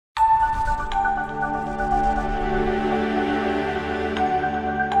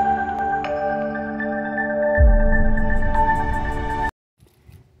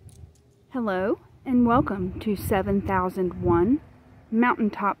Hello and welcome to 7001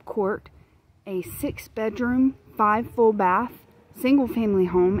 Mountaintop Court, a 6-bedroom, 5 full bath, single family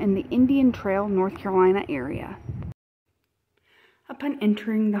home in the Indian Trail, North Carolina area. Upon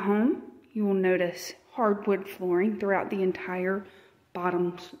entering the home, you will notice hardwood flooring throughout the entire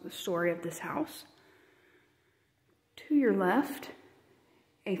bottom story of this house. To your left,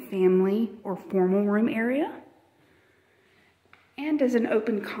 a family or formal room area. And as an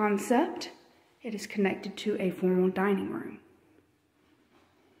open concept, it is connected to a formal dining room.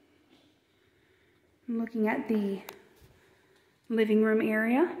 I'm looking at the living room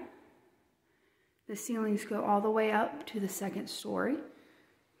area. The ceilings go all the way up to the 2nd story.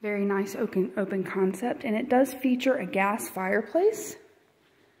 Very nice open concept, and it does feature a gas fireplace.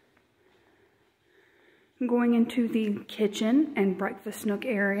 Going into the kitchen and breakfast nook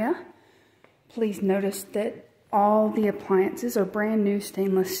area, please notice that all the appliances are brand new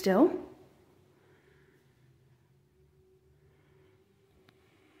stainless steel.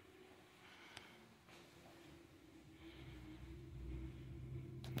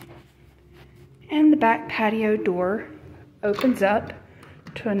 And the back patio door opens up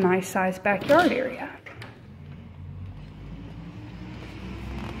to a nice sized backyard area.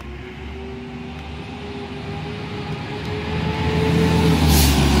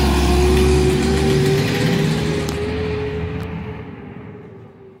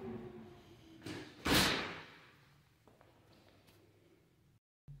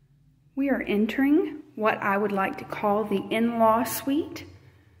 We are entering what I would like to call the in-law suite,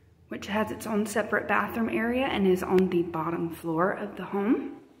 which has its own separate bathroom area and is on the bottom floor of the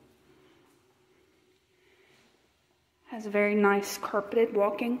home. Has a very nice carpeted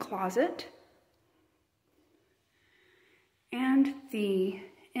walk-in closet. And the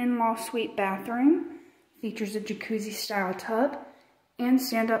in-law suite bathroom features a jacuzzi style tub and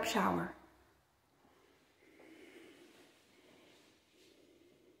stand-up shower.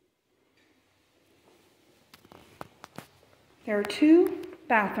 There are 2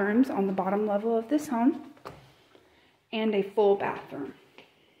 bathrooms on the bottom level of this home and a full bathroom.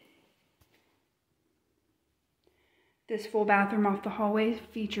 This full bathroom off the hallway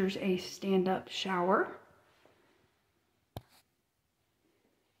features a stand-up shower.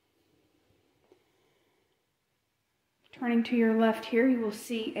 Turning to your left here, you will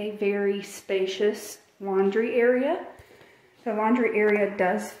see a very spacious laundry area. The laundry area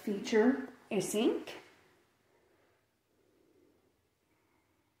does feature a sink.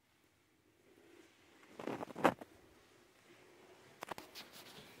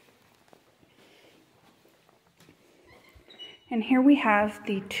 And here we have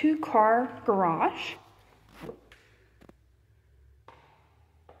the 2-car garage.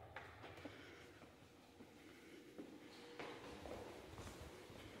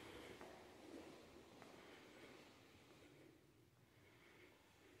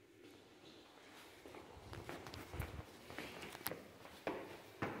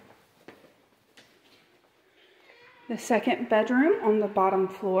 The 2nd bedroom on the bottom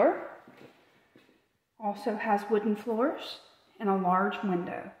floor also has wooden floors and a large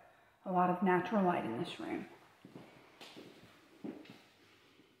window. A lot of natural light in this room.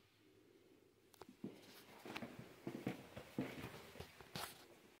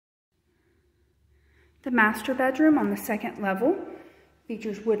 The master bedroom on the 2nd level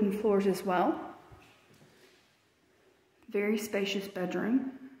features wooden floors as well. Very spacious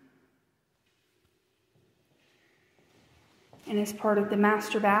bedroom. And as part of the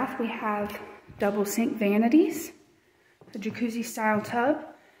master bath, we have double sink vanities, a jacuzzi style tub,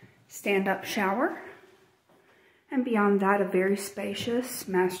 stand-up shower, and beyond that, a very spacious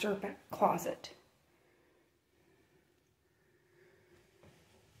master closet.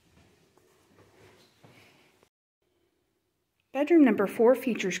 Bedroom number 4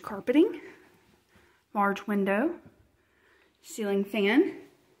 features carpeting, large window, ceiling fan,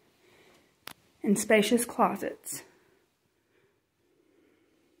 and spacious closets.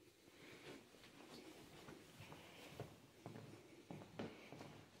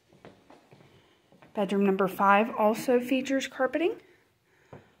 Bedroom number 5 also features carpeting,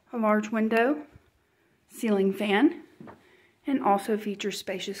 a large window, ceiling fan, and also features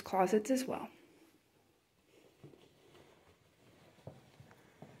spacious closets as well.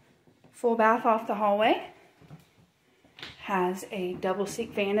 Full bath off the hallway has a double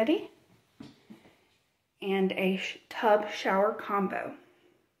sink vanity and a tub shower combo.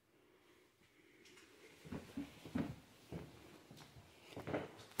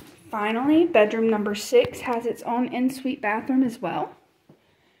 Finally, bedroom number 6 has its own ensuite bathroom as well.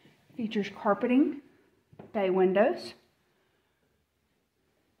 Features carpeting, bay windows,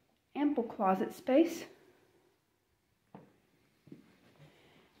 ample closet space,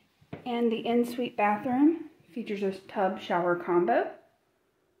 and the ensuite bathroom features a tub shower combo.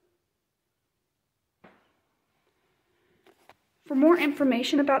 For more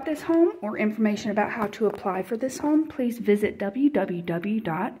information about this home or information about how to apply for this home, please visit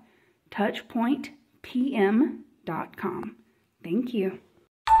www.touchpointpm.com. Thank you.